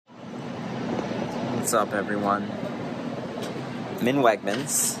What's up, everyone? I'm in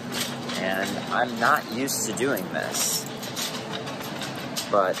Wegmans, and I'm not used to doing this.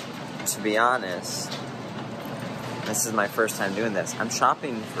 But to be honest, this is my first time doing this. I'm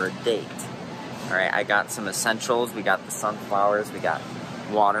shopping for a date. Alright, I got some essentials. We got the sunflowers, we got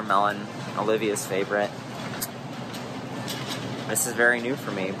watermelon, Olivia's favorite. This is very new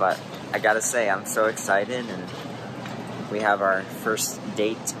for me, but I gotta say, I'm so excited, and we have our first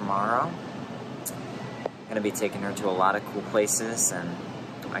date tomorrow. I'm gonna be taking her to a lot of cool places, and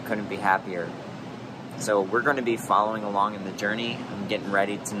I couldn't be happier. So we're gonna be following along in the journey. I'm getting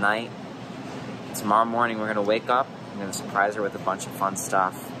ready tonight. Tomorrow morning we're gonna wake up, I'm gonna surprise her with a bunch of fun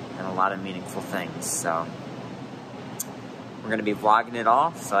stuff and a lot of meaningful things. So we're gonna be vlogging it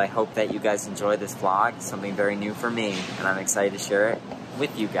all, so I hope that you guys enjoy this vlog. It's something very new for me, and I'm excited to share it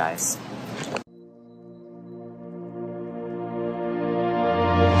with you guys.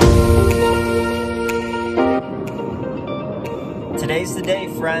 Today's the day,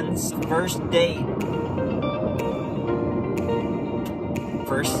 friends. First date.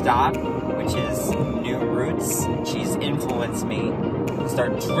 First stop, which is New Roots. She's influenced me to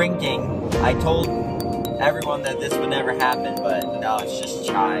start drinking. I told everyone that this would never happen, but no, it's just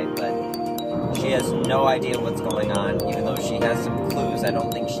chai. But she has no idea what's going on, even though she has some clues. I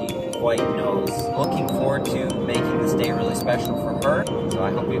don't think she quite knows. Looking forward to making this day really special for her. So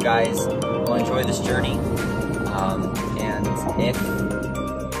I hope you guys will enjoy this journey. And if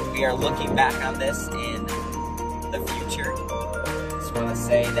we are looking back on this in the future, I just want to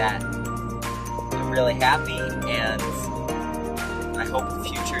say that I'm really happy, and I hope the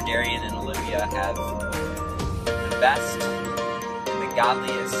future Darian and Olivia have the best, the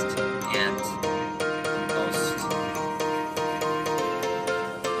godliest, and the most,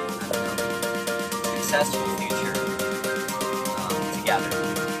 successful future together.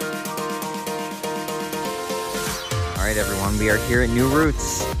 Alright, everyone, we are here at New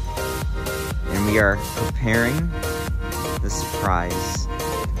Roots, and we are preparing the surprise.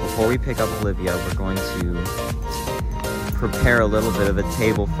 Before we pick up Olivia, we're going to prepare a little bit of a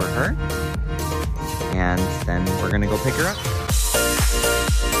table for her, and then we're going to go pick her up.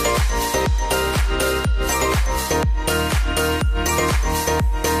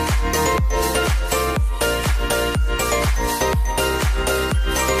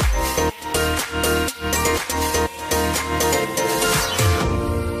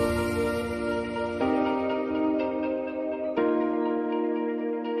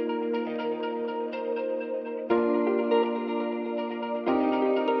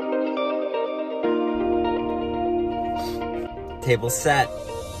 Table set.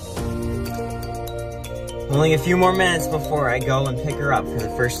 Only a few more minutes before I go and pick her up for the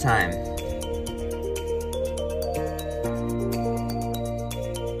first time.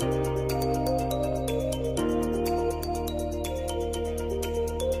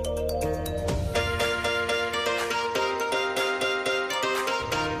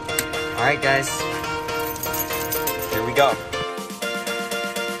 Alright, guys. Here we go.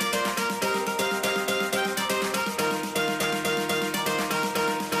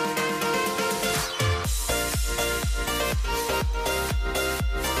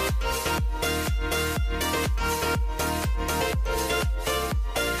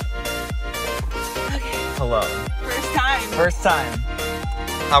 Hello. First time. First time.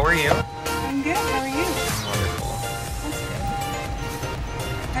 How are you? I'm good. How are you? Wonderful. That's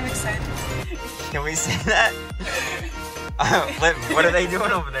good. I'm excited. Can we say that? What are they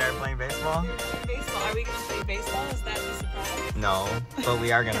doing over there? Playing baseball? Baseball. Are we going to play baseball? Is that the surprise? No, but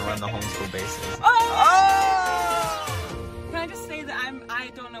we are going to run the homeschool bases. Oh! Can I just say that I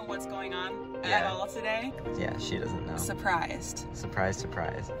don't know what's going on at all today? Yeah, she doesn't know. Surprised. Surprise,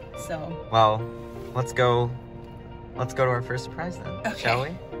 surprise. So. Well, let's go to our first surprise then, Okay. shall we?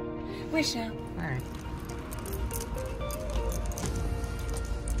 We shall. All right.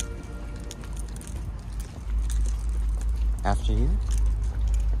 After you.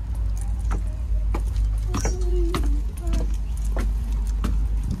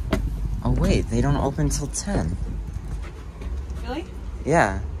 Oh wait, they don't open till 10. Really?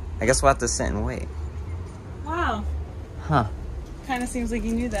 Yeah, I guess we'll have to sit and wait. Wow. Huh. Kind of seems like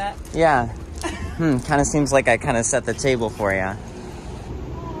you knew that. Yeah. Kind of seems like I kind of set the table for you.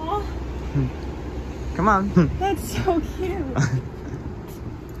 Aww. Come on. That's so cute.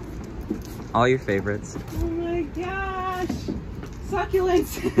 All your favorites. Oh my gosh.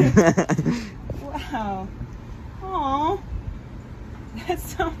 Succulents. Wow. Aww.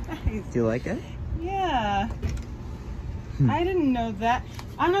 That's so nice. Do you like it? Yeah. I didn't know that.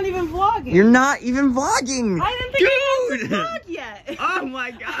 I'm not even vlogging. You're not even vlogging. I didn't think I had to vlog yet. Oh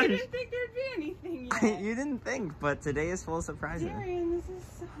my gosh. I didn't think there'd be anything yet. You didn't think, but today is full of surprises. Darian, this is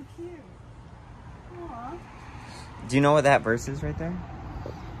so cute. Aww. Do you know what that verse is right there?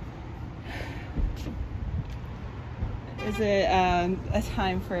 Is it a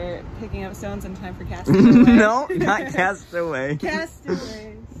time for picking up stones and time for casting away? No, not cast away.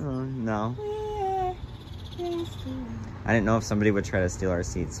 Castaways. Oh, no. Yeah, castaways. I didn't know if somebody would try to steal our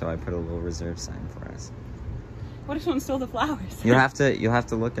seats, so I put a little reserve sign for us. What if someone stole the flowers? You'll have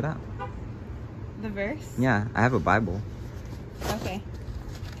to look it up. The verse? Yeah, I have a Bible. Okay.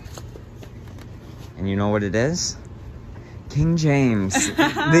 And you know what it is? King James.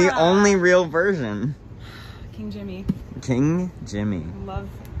 The only real version. King Jimmy. King Jimmy. Love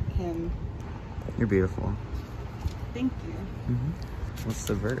him. You're beautiful. Thank you. Mm-hmm. What's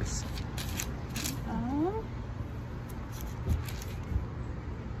the verse?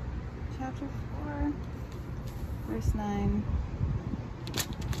 Chapter 4, verse 9.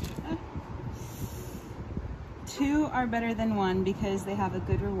 Two are better than one because they have a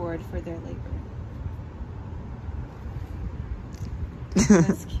good reward for their labor.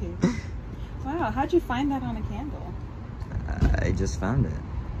 That's cute. Wow, how'd you find that on a candle? I just found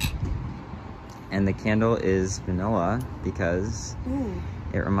it. And the candle is vanilla because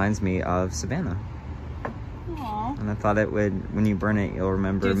it reminds me of Savannah. Aww. And I thought it would, when you burn it, you'll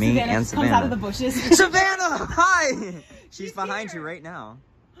remember me Savannah and Savannah. comes out of the bushes. Savannah! Hi! She's behind you right now.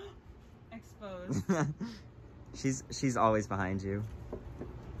 Exposed. She's always behind you.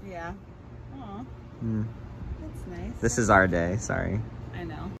 Yeah. Aw. Mm. That's nice. This is our day, sorry. I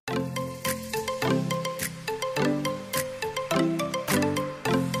know.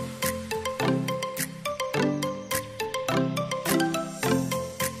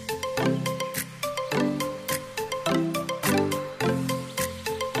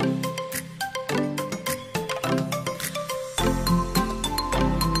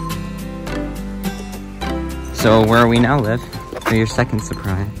 So where are we now, Liv? For your second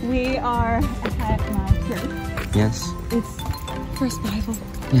surprise. We are at my church. Yes. It's First Bible.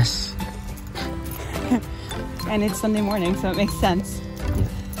 Yes. And it's Sunday morning, so it makes sense.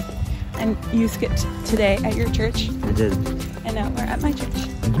 And you skipped today at your church. I did. And now we're at my church.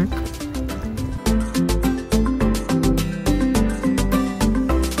 Mm-hmm.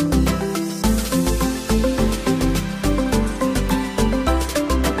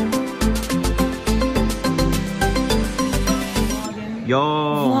 Yo!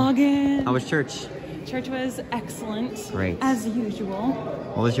 Vlogging. How was church? Church was excellent. Great. As usual.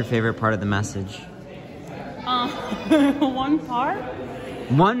 What was your favorite part of the message? One part?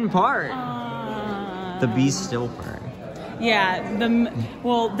 One part? The be still part. Yeah,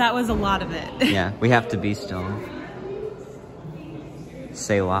 well, that was a lot of it. Yeah, we have to be still.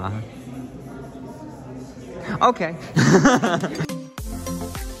 Selah. Okay.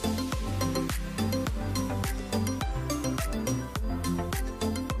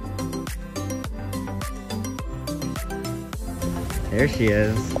 There she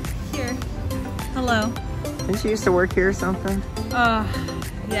is. Here. Hello. Didn't she used to work here or something?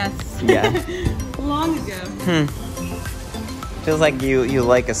 Yes. Yeah. Long ago. Feels like you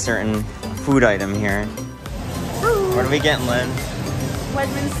like a certain food item here. What are we getting, Lynn?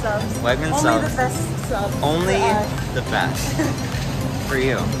 Wegman subs. Wegman Only subs. the best subs. Only the best. For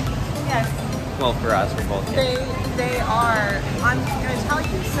you. Yes. Well, for us, we're both. They are, I'm gonna tell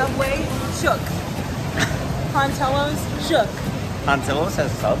you, Subway shook. Pontello's shook. Pontillo's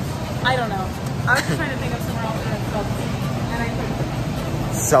has subs? I don't know. I was just trying to think of somewhere else that has subs. And I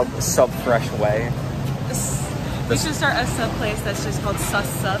couldn't. Sub fresh way. We should start a sub place that's just called Sus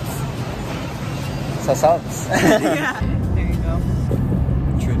Subs. Subs. Yeah. There you go.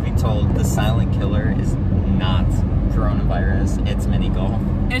 Truth be told, the silent killer is not coronavirus. It's mini goal.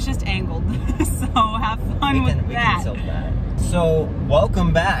 It's just angled. So have fun with We that. can tilt that. So,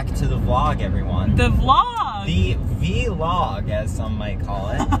 welcome back to the vlog, everyone. The vlog. The vlog, as some might call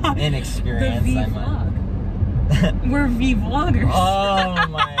it. Inexperience, The I might. We're V-vloggers. Oh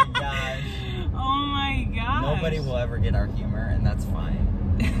my gosh. Oh my gosh. Nobody will ever get our humor, and that's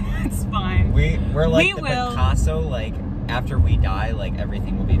fine. It's fine. We're like We the will. Picasso, like, after we die, like,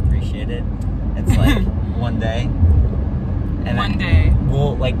 everything will be appreciated. It's like, one day. And one day.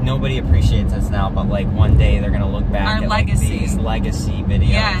 Well, like, nobody appreciates us now, but, like, one day they're gonna look back Our at, legacy. like, these legacy videos.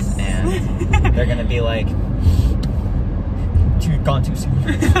 Yes. And they're gonna be like, gone too soon.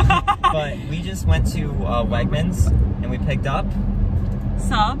 But we just went to Wegmans, and we picked up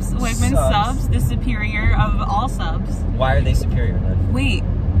Subs. Wegman subs. The superior of all subs. Why are they superior then? Wait,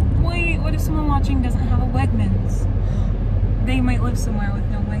 what if someone watching doesn't have a Wegmans? they might live somewhere with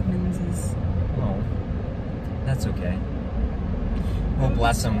no Wegmans. Oh, that's okay. We'll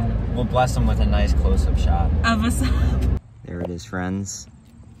bless them. We'll bless them with a nice close-up shot Of a sub. There it is, friends.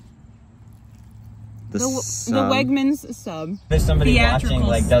 The Wegmans sub. There's somebody watching,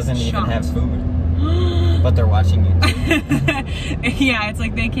 like, doesn't even have food. But they're watching you. Yeah, it's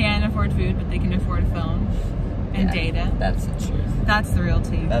like they can't afford food, but they can afford a phone and data. That's the truth. That's the real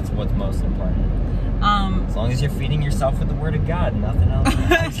tea. That's what's most important. As long as you're feeding yourself with the word of God, nothing else.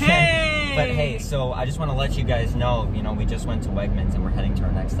 Hey! But hey, so I just want to let you guys know, you know, we just went to Wegmans and we're heading to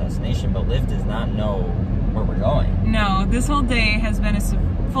our next destination, but Liv does not know where we're going. No, this whole day has been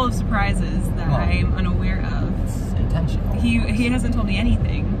full of surprises that I am unaware of. It's intentional. He hasn't told me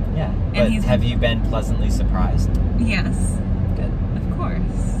anything. Yeah, but have you been pleasantly surprised? Yes. Good. Of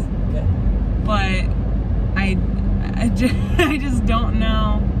course. Good. But I just don't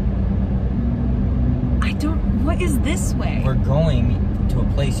know. What is this way? We're going to a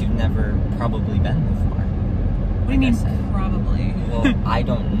place you've never probably been before. What do you mean, probably? Well, I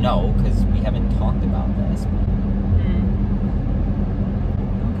don't know, because we haven't talked about this.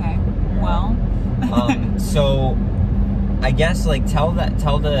 Okay. Well. So, I guess, like, tell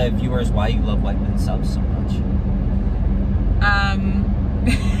the viewers why you love Wegmans subs so much.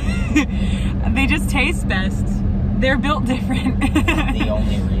 They just taste best. They're built different. That's not the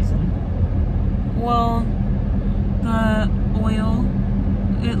only reason. Well, the oil,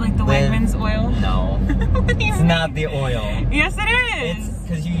 like the Wegmans oil. No, What do you it's mean? not the oil. Yes, it is. It's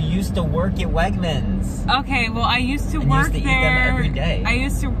because you used to work at Wegmans. Okay, well, I used to and work you used to there. Eat them every day. I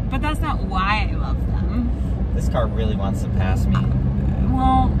used to, but that's not why I love them. This car really wants to pass me.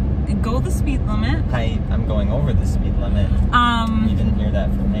 Well, go the speed limit. I'm going over the speed limit. You didn't hear that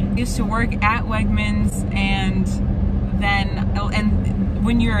from me. Used to work at Wegmans, and then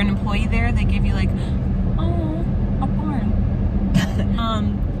when you're an employee there, they give you like, oh, a barn.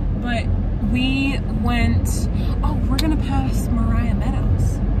 But we went. Oh, we're gonna pass Mariah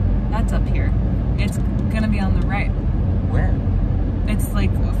Meadows. That's up here. It's gonna be on the right. Where? It's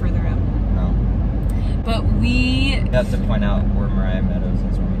like further up. Oh. But we. You have to point out where Mariah Meadows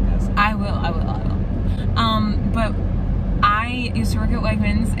is when we pass it. I will. But I used to work at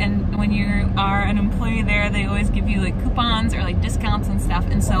Wegmans, and when you are an employee there, they always give you like coupons or like discounts and stuff.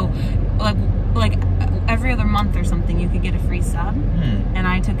 And so, like every other month or something, you could get a free sub. And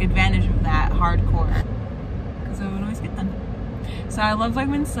I took advantage of that hardcore because I would always get them. So I love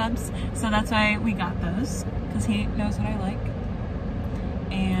Wegmans subs. So that's why we got those, because he knows what I like.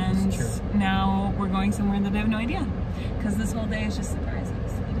 And now we're going somewhere that I have no idea, because this whole day is just surprises.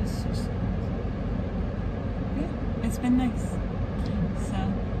 It is just, yeah, it's been nice. So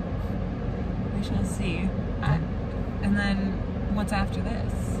we shall see. And then what's after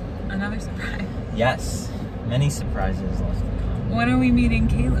this? Another surprise. Yes, many surprises left to come. When are we meeting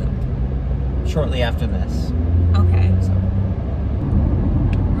Caleb? Shortly after this. Okay. So.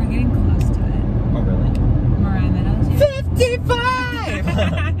 We're getting close to it. Oh, really? Mariah Meadows? Yeah. 55!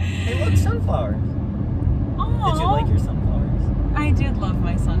 Hey, look, sunflowers. Aww. Did you like your sunflowers? I did love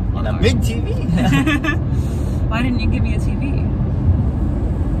my sunflowers. And a big TV. Why didn't you give me a TV?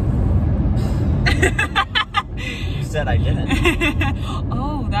 You said I didn't.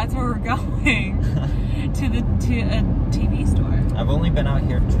 Oh, that's where we're going. to a TV store. I've only been out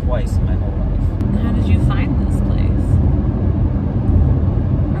here twice in my whole life. How did you find this place?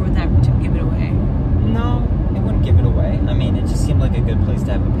 Or would that give it away? No, it wouldn't give it away. I mean, it just seemed like a good place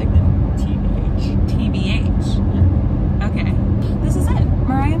to have a picnic. TBH. TBH. Yeah. Okay. This is it.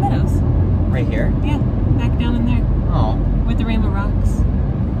 Mariah Meadows. Right here? Yeah. Back down in there. Oh. With the Rainbow Rocks.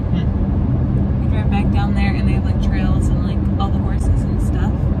 We drive back down there, and they have like trails and like all the horses and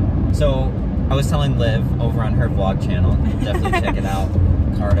stuff. So, I was telling Liv over on her vlog channel, definitely check it out,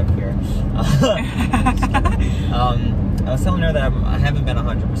 card up here. I was telling her that I haven't been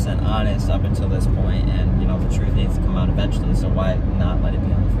 100% honest up until this point, and you know, the truth needs to come out eventually, so why not let it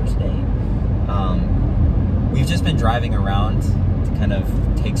be on the first date? We've just been driving around to kind of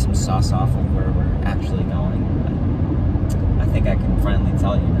take some sauce off of where we're actually going, but I think I can finally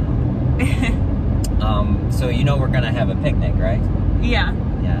tell you now. So you know we're gonna have a picnic, right? Yeah.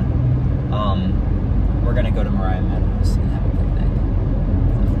 Yeah. We're gonna go to Mariah Meadows and have a picnic.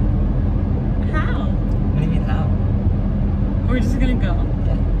 How? What do you mean how? We're just gonna go.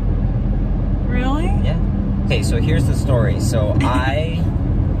 Yeah. Really? Yeah. Okay, so here's the story. So I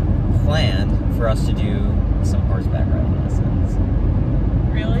planned for us to do some horseback riding lessons.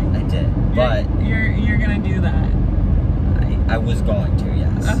 Really? I did, but you're gonna do that. I was going to,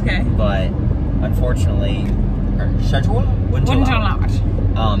 yes. Okay. But unfortunately, her schedule wouldn't allow it.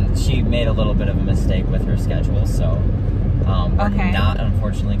 She made a little bit of a mistake with her schedule, so We're Okay. not,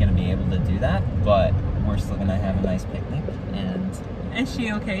 unfortunately, going to be able to do that, but we're still going to have a nice picnic. And Is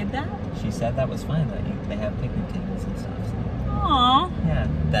she okay with that? she said that was fine, that they have picnic tables and stuff. So. Aww. Yeah.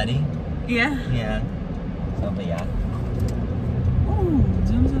 Betty? Yeah. Yeah. So, but yeah. Ooh,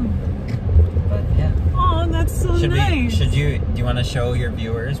 zoom zoom. But yeah. Oh, that's so nice. Do you want to show your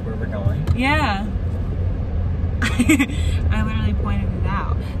viewers where we're going? Yeah. I literally pointed it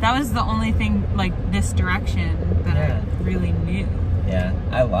out. That was the only thing, like, this direction that I really knew. Yeah,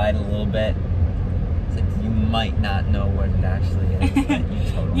 I lied a little bit. Like, you might not know what it actually is, but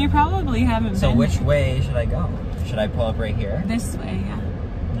you totally You probably haven't So been. which way should I go? Should I pull up right here? This way, yeah.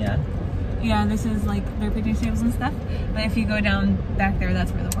 Yeah? Yeah, this is like their picnic tables and stuff. But if you go down back there,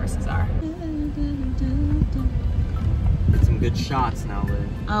 that's where the horses are. Some good shots now, Liv.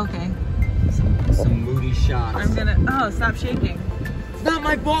 Okay. Some moody shots. I'm gonna, oh, stop shaking. It's not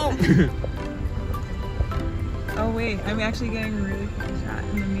my fault! Oh wait, I'm actually getting a really cool shot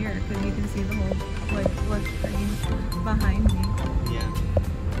in the mirror because you can see the whole, like, look screen behind me. Yeah.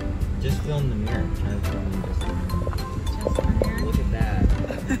 Just film the mirror. Try to film just the mirror. Just the mirror? Look at that.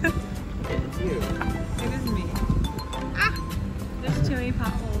 It's you. It is me. Ah! There's too many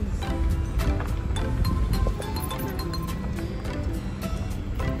potholes.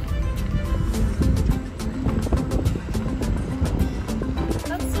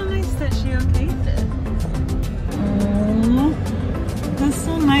 That's so nice that she okayed it. Oh, that's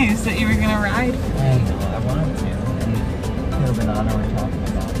so nice that you were gonna ride. I know, I wanted to. And Caleb and Anna were talking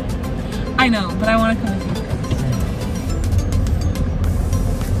about it. I know, but I want to come with you first.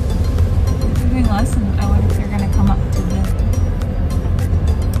 It's a big lesson. I wonder if you're gonna come up to the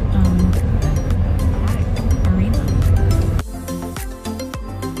arena.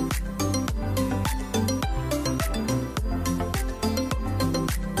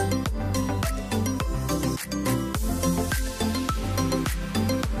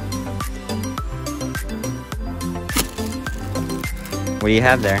 What do you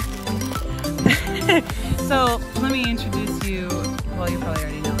have there? So let me introduce you. Well, you probably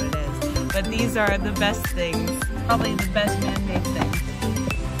already know what it is, but these are the best things, probably the best man-made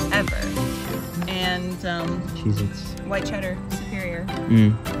thing ever. And Cheez-Its. white cheddar superior.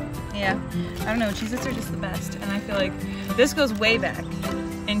 Yeah, I don't know. Cheez-Its are just the best, and I feel like this goes way back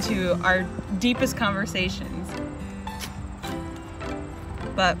into our deepest conversations.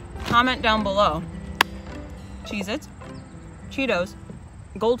 But comment down below. Cheez-Its, Cheetos,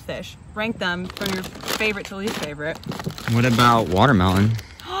 Goldfish. Rank them from your favorite to least favorite. What about watermelon?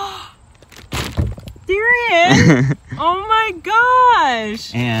 Durian! Oh my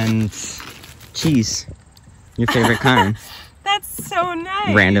gosh! And cheese. Your favorite kind. That's so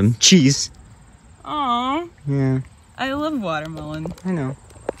nice. Random cheese. Aw, Yeah, I love watermelon. I know.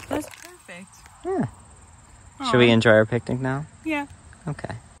 That's perfect. Yeah. Aw. Should we enjoy our picnic now? Yeah.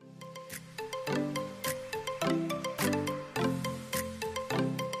 Okay.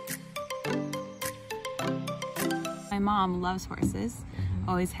 My mom loves horses,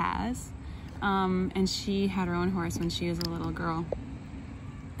 always has, and she had her own horse when she was a little girl.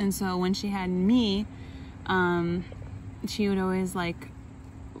 And so when she had me, she would always like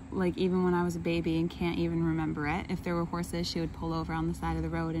even when I was a baby and can't even remember it, if there were horses, she would pull over on the side of the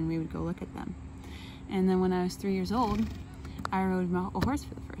road and we would go look at them. And then when I was 3 years old, I rode a horse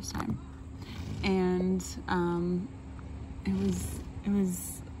for the first time, and it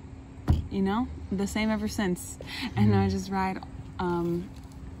was you know, the same ever since. And I just ride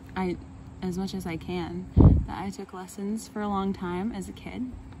as much as I can. I took lessons for a long time as a kid,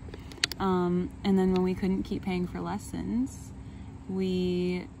 and then when we couldn't keep paying for lessons,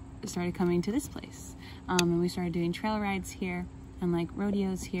 we started coming to this place, and we started doing trail rides here and like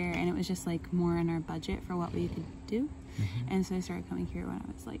rodeos here, and it was just like more in our budget for what we could do. And so I started coming here when I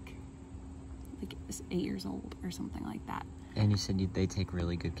was like 8 years old or something like that. And you said they take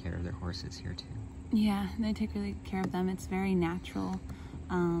really good care of their horses here too. Yeah, they take really good care of them. It's very natural.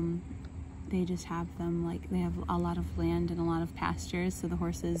 They just have them, like, they have a lot of land and a lot of pastures, so the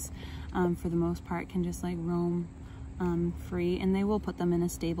horses, for the most part, can just like roam free. And they will put them in a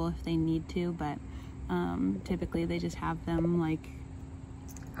stable if they need to, but typically they just have them like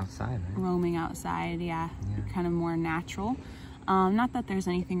Outside, right? roaming outside. Yeah, kind of more natural. Not that there's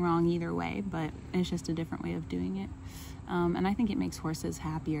anything wrong either way, but it's just a different way of doing it. And I think it makes horses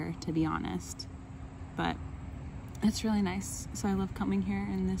happier, to be honest. But it's really nice. So I love coming here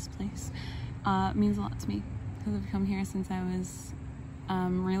in this place. It means a lot to me because I've come here since I was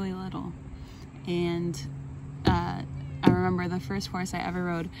really little. And I remember the first horse I ever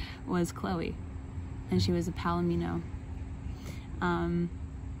rode was Chloe, and she was a Palomino.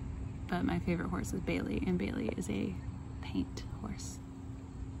 But my favorite horse is Bailey, and Bailey is a paint horse.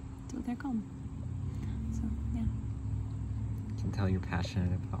 That's what they're called. So, yeah. I can tell you're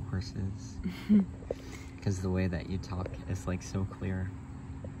passionate about horses. Because the way that you talk is like so clear.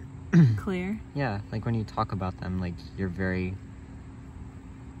 Clear? Yeah, like when you talk about them, like you're very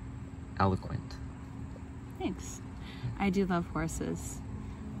eloquent. Thanks. I do love horses.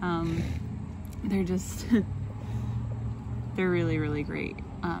 They're just, they're really, really great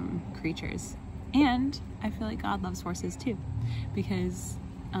creatures. And I feel like God loves horses too, because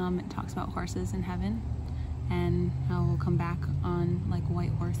it talks about horses in heaven and how we'll come back on like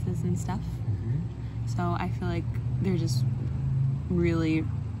white horses and stuff. So I feel like they're just really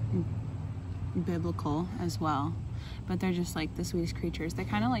biblical as well, but they're just like the sweetest creatures. They're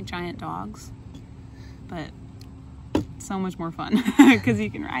kind of like giant dogs, but so much more fun because you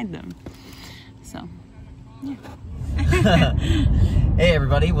can ride them. So yeah. Hey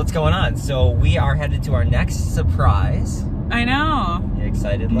everybody, what's going on? So we are headed to our next surprise. I know. You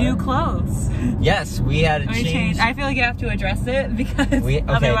excited? New clothes. Yes, we had to change. I feel like you have to address it because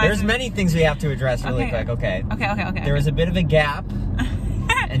there's many things we have to address really quick. Okay. There was a bit of a gap.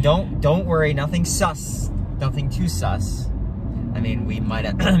 And don't worry, nothing sus. Nothing too sus. I mean, we might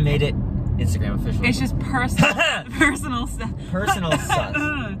have made it Instagram official. It's just personal stuff. Personal sus.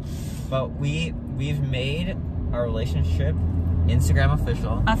 But we've made our relationship Instagram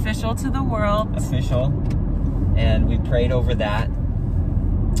official. Official to the world. Official. And we prayed over that.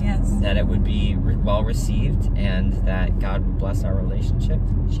 Yes. That it would be well received and that God would bless our relationship.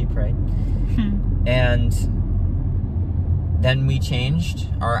 She prayed. And then we changed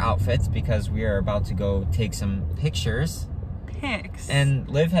our outfits because we are about to go take some pictures. Pics. And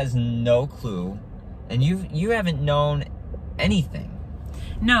Liv has no clue. And you haven't known anything.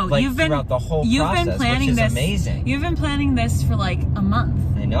 No, like, you've been throughout the whole you've process, been planning which is this. Amazing. You've been planning this for like a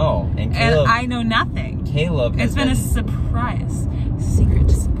month. I know, and Caleb. And I know nothing. Caleb has It's been a surprise,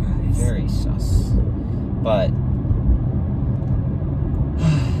 secret surprise. Very sus, but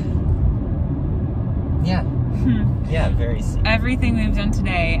yeah, yeah, very. Everything we've done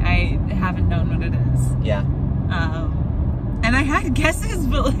today, I haven't known what it is. Yeah. And I had guesses,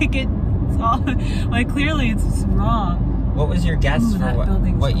 but like it's all like clearly it's just wrong. What was your guess for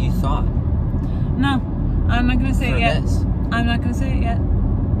what you thought? No, I'm not gonna say it yet. This? I'm not gonna say it yet.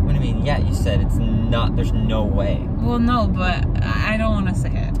 What do you mean? Yeah, you said it's not. There's no way. Well, no, but I don't want to say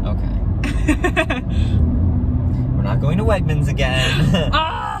it. Okay. We're not going to Wegmans again.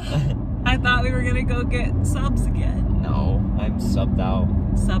 I thought we were gonna go get subs again. No, I'm subbed out.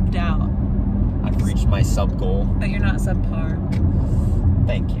 Subbed out. I've reached my sub goal. But you're not subpar.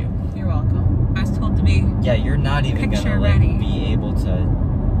 Thank you. You're welcome. I was told to be. Yeah, you're not even gonna ready. Be able to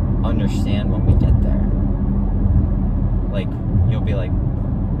understand when we get there. Like, you'll be like,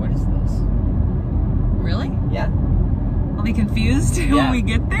 what is this? Really? Yeah. I'll be confused when we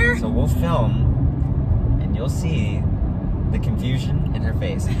get there? So we'll film, and you'll see the confusion in her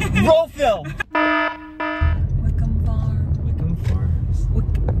face. Roll film! Wickham Farm. Wickham Farms.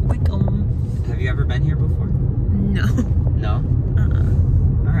 Wickham. Have you ever been here before? No. No?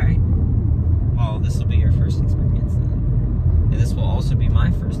 Alright. Well, this will be your first experience then. And this will also be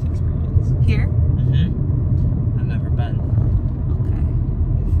my first experience. Here? Mm-hmm. I've never been. Okay.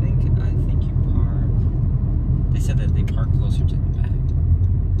 I think you park. They said that they park closer to the back.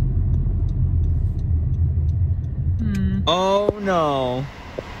 Oh no.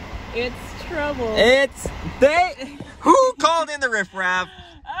 It's trouble. It's who called in the riffraff?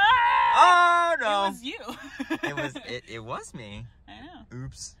 Oh no. It was you. It was me. I know.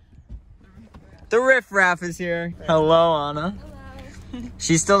 Oops. The riffraff is here. Hello, Anna. Hello.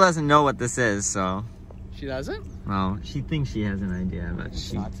 She still doesn't know what this is, so. She doesn't? Well, she thinks she has an idea, but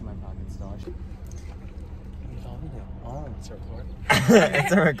she. Socks in my pocket still. Oh, it's a recording.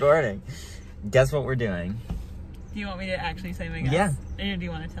 It's a recording. Guess what we're doing? Do you want me to actually say my guess? Yeah. Or do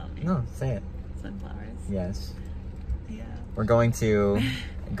you want to tell me? No, say it. Sunflowers. Yes. Yeah. We're going to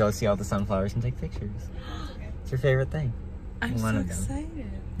go see all the sunflowers and take pictures. It's your favorite thing. I'm so excited.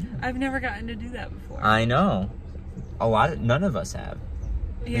 Yeah. I've never gotten to do that before. I know. None of us have.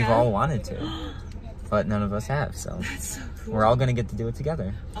 Yeah. We've all wanted to, but none of us have, so. That's so cool. We're all gonna get to do it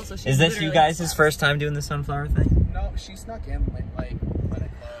together. Also, is this you guys' first time doing the sunflower thing? No, she snuck in like when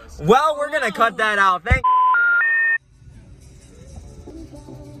it closed. Well, we're gonna cut that out. Thank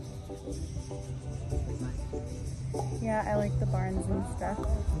Yeah, I like the barns and stuff.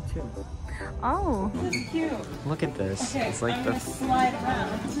 Oh, this is cute. Look at this. Okay, it's like I'm gonna slide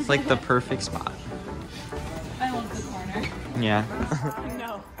around. It's like the perfect spot. I love the corner. Yeah.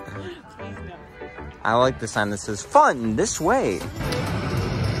 No. Please no. I like the sign that says "Fun this way." I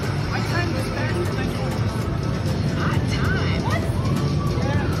turned this back and I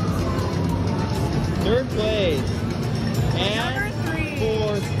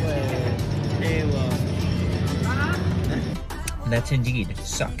That's indeed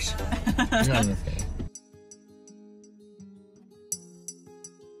sucks. No, I'm just kidding.